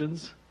with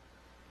Christians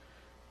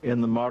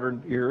in the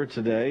modern era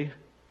today.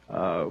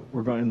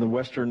 We're going in the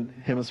Western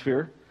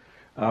Hemisphere.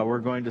 We're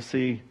going to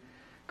see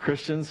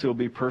Christians who will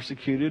be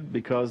persecuted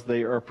because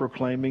they are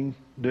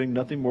doing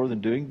nothing more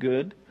than doing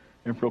good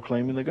and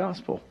proclaiming the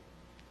gospel.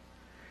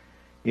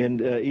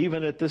 And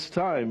even at this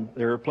time,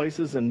 there are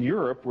places in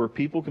Europe where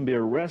people can be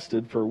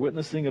arrested for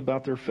witnessing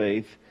about their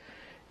faith,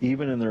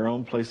 even in their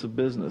own place of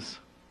business.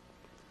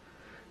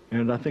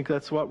 And I think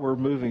that's what we're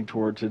moving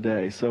toward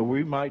today. So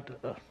we might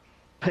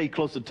pay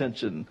close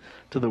attention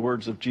to the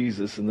words of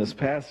Jesus in this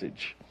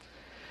passage.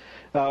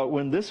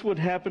 When this would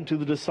happen to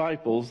the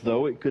disciples,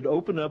 though, it could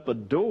open up a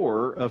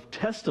door of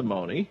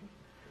testimony.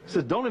 He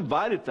says, don't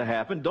invite it to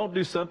happen. Don't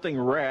do something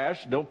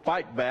rash. Don't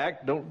fight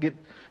back. Don't get,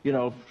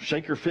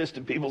 shake your fist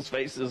in people's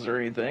faces or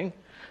anything.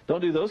 Don't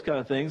do those kind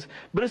of things.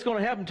 But it's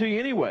going to happen to you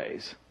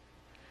anyways.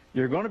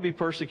 You're going to be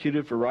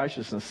persecuted for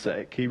righteousness'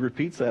 sake. He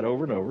repeats that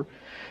over and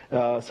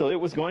over. So it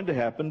was going to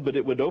happen, but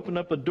it would open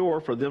up a door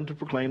for them to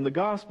proclaim the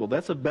gospel.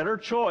 That's a better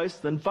choice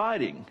than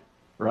fighting,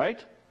 right?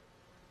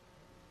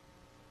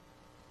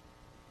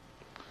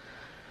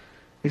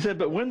 He said,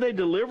 but when they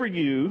deliver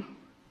you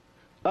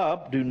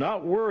up, do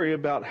not worry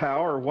about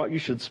how or what you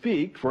should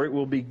speak, for it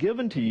will be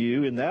given to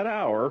you in that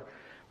hour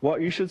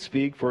what you should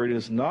speak, for it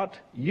is not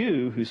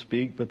you who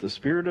speak, but the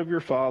Spirit of your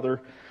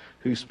Father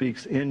who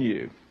speaks in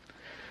you.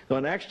 So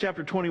in Acts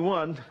chapter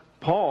 21,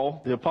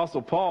 Paul, the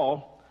Apostle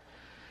Paul,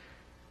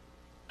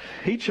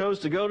 he chose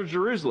to go to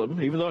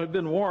Jerusalem, even though he'd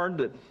been warned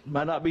that it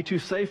might not be too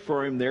safe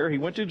for him there. He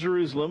went to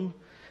Jerusalem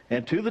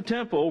and to the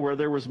temple where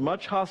there was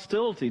much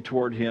hostility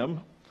toward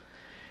him.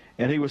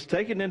 And he was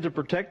taken into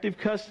protective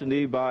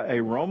custody by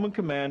a Roman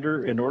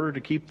commander in order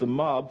to keep the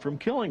mob from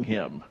killing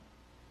him.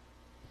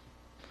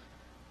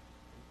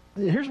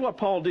 Here's what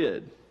Paul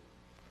did.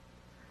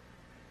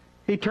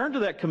 He turned to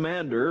that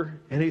commander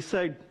and he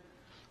said,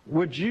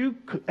 would you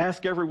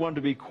ask everyone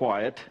to be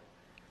quiet,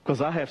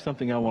 because I have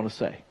something I want to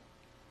say.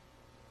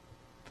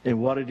 And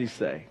what did he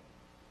say?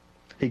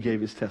 He gave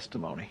his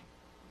testimony.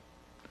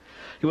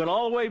 He went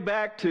all the way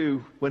back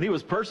to when he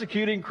was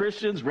persecuting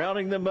Christians,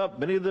 rounding them up.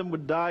 Many of them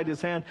would die at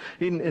his hand.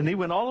 And he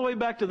went all the way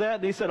back to that.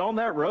 And he said, on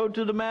that road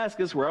to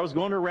Damascus, where I was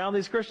going to round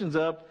these Christians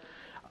up,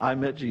 I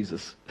met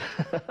Jesus.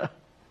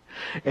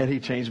 And he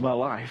changed my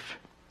life.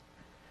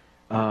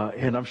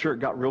 And I'm sure it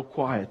got real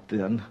quiet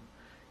then,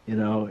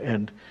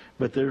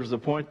 but there's a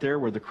point there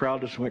where the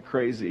crowd just went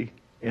crazy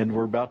and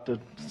were about to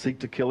seek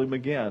to kill him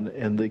again.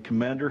 And the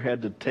commander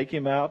had to take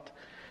him out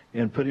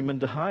and put him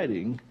into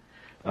hiding.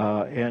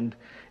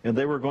 And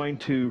they were going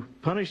to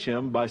punish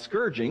him by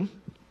scourging.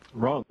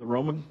 The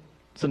Roman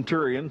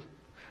centurion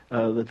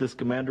that this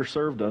commander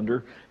served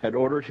under had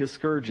ordered his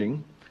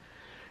scourging.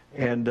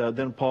 And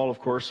then Paul, of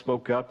course,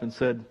 spoke up and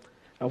said,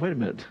 oh, wait a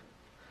minute.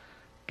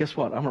 Guess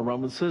what? I'm a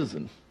Roman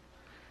citizen.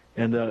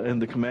 And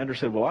the commander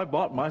said, well, I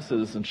bought my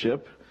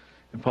citizenship.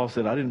 And Paul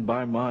said, I didn't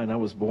buy mine. I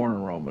was born a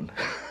Roman.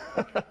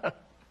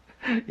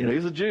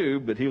 He's a Jew,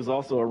 but he was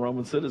also a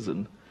Roman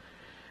citizen.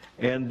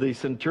 And the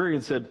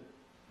centurion said,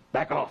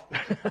 back off.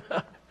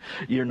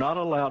 You're not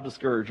allowed to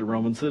scourge a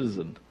Roman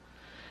citizen.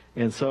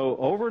 And so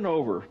over and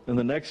over in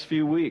the next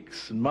few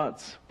weeks and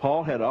months,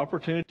 Paul had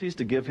opportunities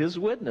to give his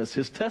witness,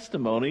 his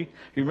testimony.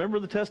 You remember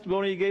the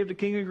testimony he gave to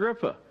King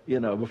Agrippa,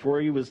 before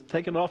he was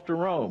taken off to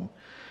Rome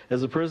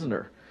as a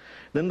prisoner.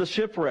 Then the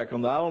shipwreck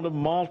on the island of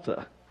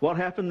Malta. What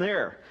happened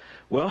there?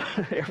 Well,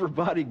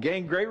 everybody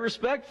gained great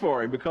respect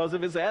for him because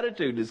of his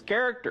attitude, his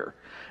character,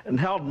 and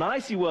how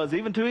nice he was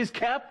even to his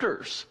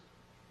captors.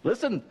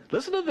 Listen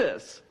to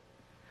this.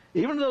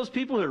 Even those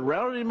people who had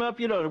rounded him up,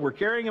 were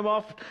carrying him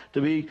off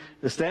to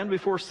stand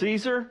before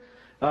Caesar,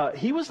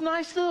 he was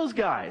nice to those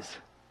guys.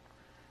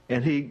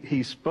 And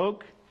he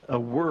spoke a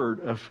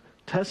word of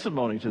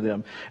testimony to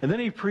them. And then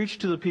he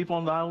preached to the people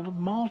on the island of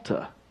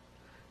Malta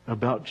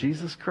about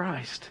Jesus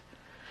Christ.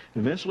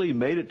 Eventually he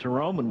made it to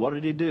Rome, and what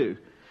did he do?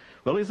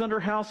 Well, he's under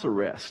house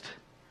arrest.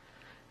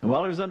 And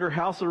while he was under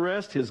house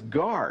arrest, his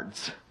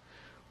guards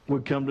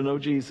would come to know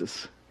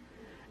Jesus.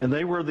 And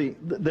they were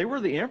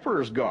the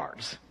emperor's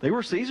guards. They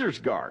were Caesar's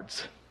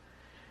guards.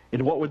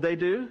 And what would they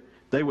do?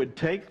 They would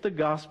take the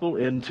gospel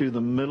into the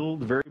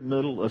very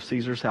middle of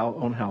Caesar's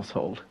own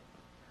household,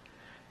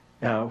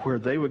 where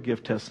they would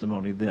give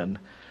testimony then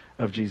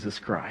of Jesus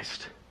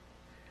Christ.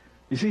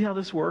 You see how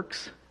this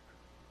works?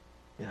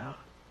 Yeah.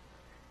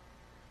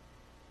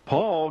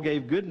 Paul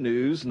gave good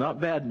news, not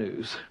bad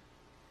news.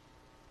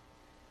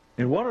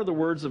 And what are the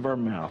words of our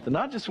mouth? And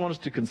I just want us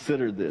to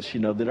consider this,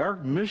 that our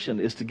mission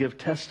is to give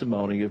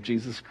testimony of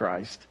Jesus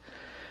Christ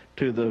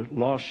to the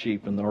lost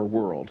sheep in our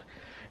world,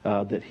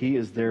 that he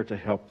is there to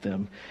help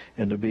them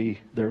and to be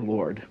their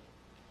Lord.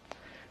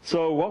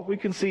 So what we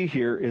can see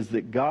here is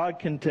that God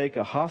can take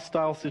a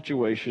hostile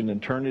situation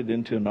and turn it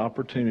into an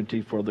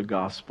opportunity for the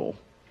gospel.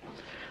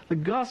 The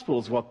gospel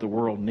is what the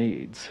world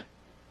needs.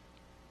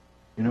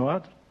 You know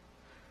what?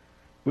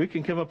 We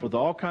can come up with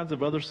all kinds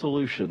of other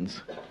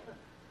solutions.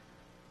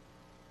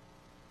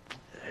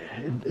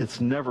 It's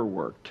never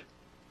worked.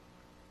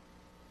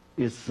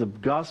 It's the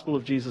gospel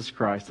of Jesus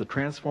Christ, the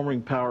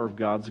transforming power of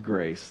God's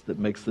grace, that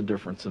makes the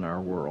difference in our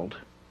world.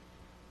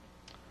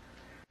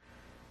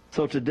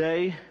 So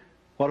today,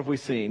 what have we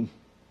seen?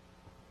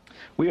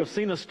 We have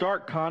seen a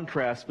stark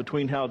contrast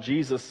between how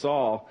Jesus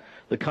saw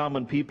the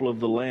common people of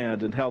the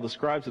land and how the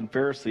scribes and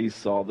Pharisees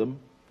saw them.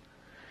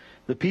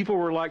 The people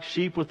were like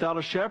sheep without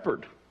a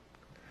shepherd.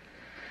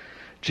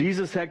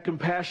 Jesus had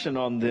compassion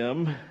on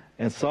them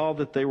and saw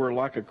that they were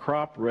like a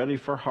crop ready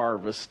for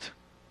harvest.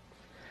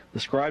 The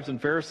scribes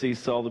and Pharisees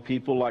saw the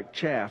people like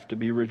chaff to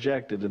be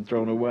rejected and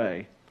thrown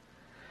away.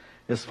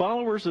 As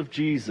followers of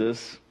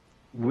Jesus,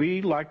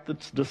 we, like the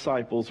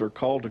disciples, are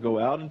called to go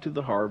out into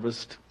the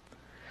harvest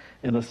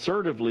and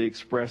assertively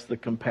express the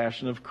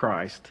compassion of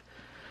Christ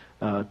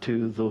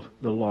to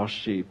the lost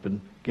sheep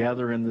and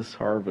gather in this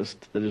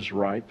harvest that is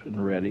ripe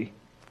and ready.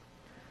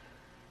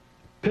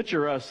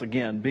 Picture us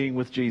again being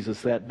with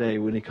Jesus that day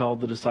when he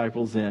called the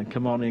disciples in.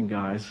 Come on in,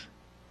 guys.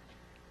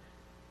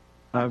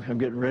 I'm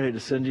getting ready to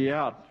send you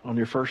out on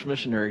your first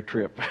missionary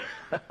trip.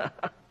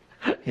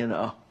 We've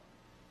done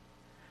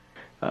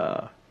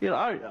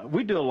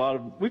a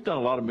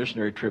lot of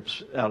missionary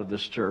trips out of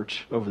this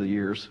church over the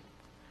years.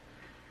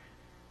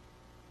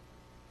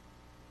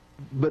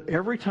 But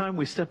every time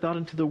we step out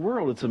into the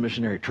world, it's a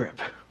missionary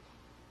trip.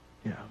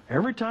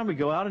 Every time we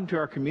go out into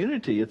our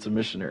community, it's a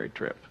missionary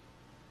trip.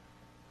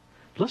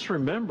 Let's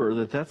remember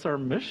that that's our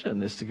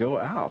mission, is to go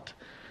out,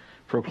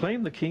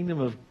 proclaim the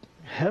kingdom of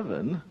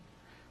heaven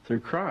through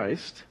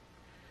Christ,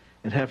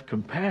 and have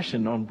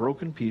compassion on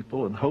broken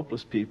people and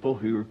hopeless people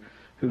who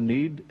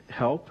need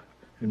help,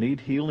 who need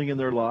healing in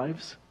their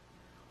lives.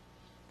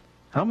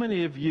 How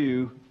many of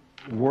you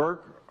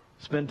work,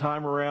 spend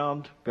time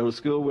around, go to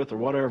school with, or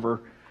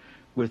whatever,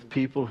 with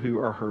people who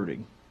are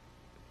hurting?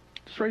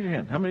 Just raise your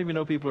hand. How many of you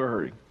know people who are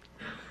hurting?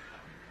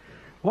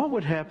 What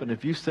would happen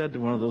if you said to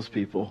one of those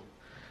people,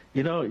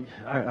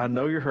 I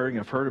know you're hurting,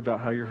 I've heard about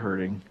how you're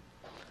hurting,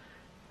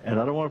 and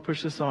I don't want to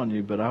push this on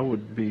you, but I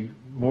would be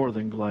more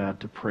than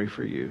glad to pray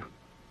for you,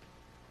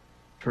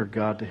 for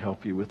God to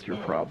help you with your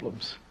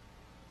problems.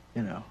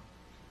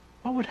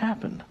 What would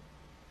happen?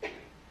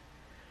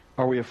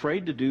 Are we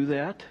afraid to do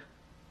that?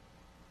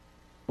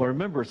 Well,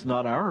 remember, it's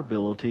not our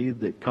ability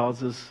that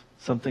causes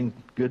something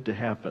good to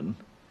happen.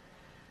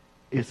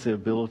 It's the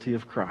ability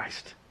of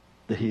Christ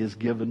that he has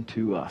given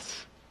to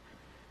us.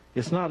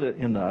 It's not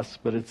in us,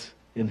 but it's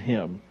in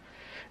him.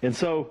 And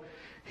so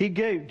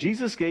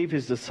Jesus gave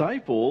his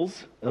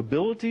disciples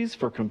abilities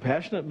for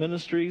compassionate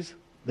ministries.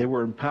 They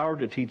were empowered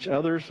to teach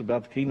others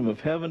about the kingdom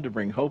of heaven, to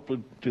bring hope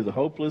to the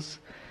hopeless,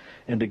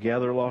 and to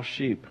gather lost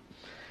sheep.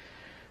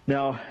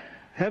 Now,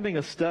 having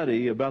a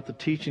study about the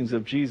teachings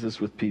of Jesus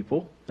with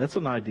people, that's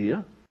an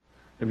idea.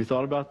 Have you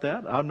thought about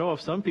that? I know of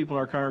some people in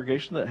our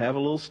congregation that have a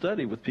little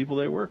study with people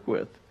they work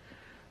with,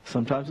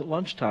 sometimes at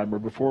lunchtime or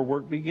before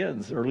work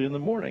begins, early in the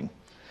morning.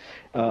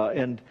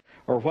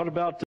 Or what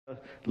about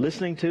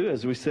listening to,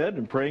 as we said,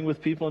 and praying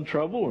with people in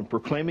trouble and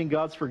proclaiming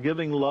God's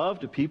forgiving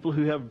love to people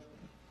who have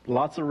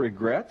lots of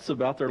regrets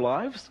about their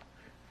lives?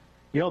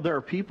 There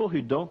are people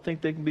who don't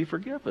think they can be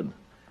forgiven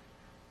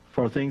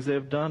for things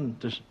they've done,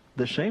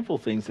 the shameful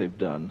things they've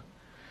done.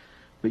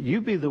 But you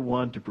be the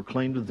one to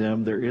proclaim to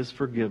them there is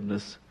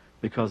forgiveness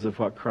because of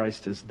what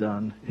Christ has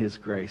done, his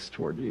grace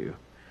toward you.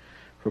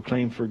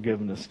 Proclaim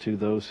forgiveness to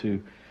those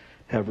who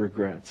have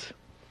regrets.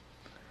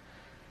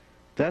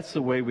 That's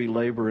the way we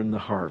labor in the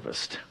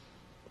harvest,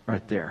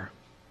 right there.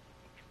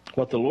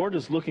 What the Lord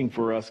is looking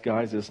for us,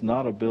 guys, is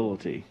not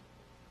ability,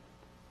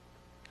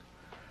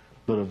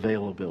 but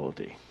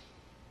availability.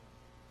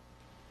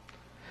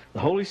 The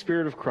Holy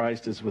Spirit of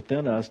Christ is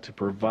within us to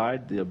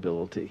provide the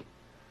ability.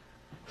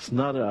 It's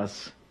not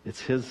us,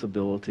 it's his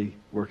ability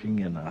working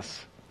in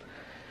us.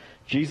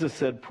 Jesus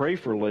said, pray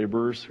for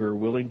laborers who are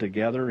willing to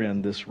gather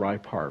in this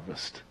ripe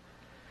harvest.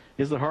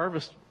 Is the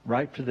harvest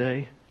ripe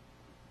today?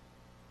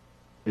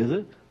 Is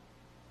it?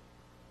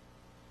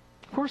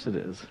 Of course it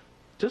is.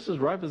 Just as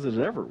ripe as it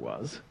ever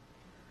was.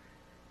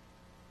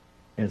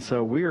 And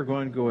so we are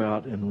going to go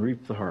out and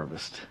reap the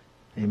harvest.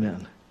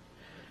 Amen.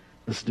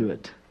 Let's do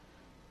it.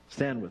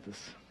 Stand with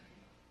us.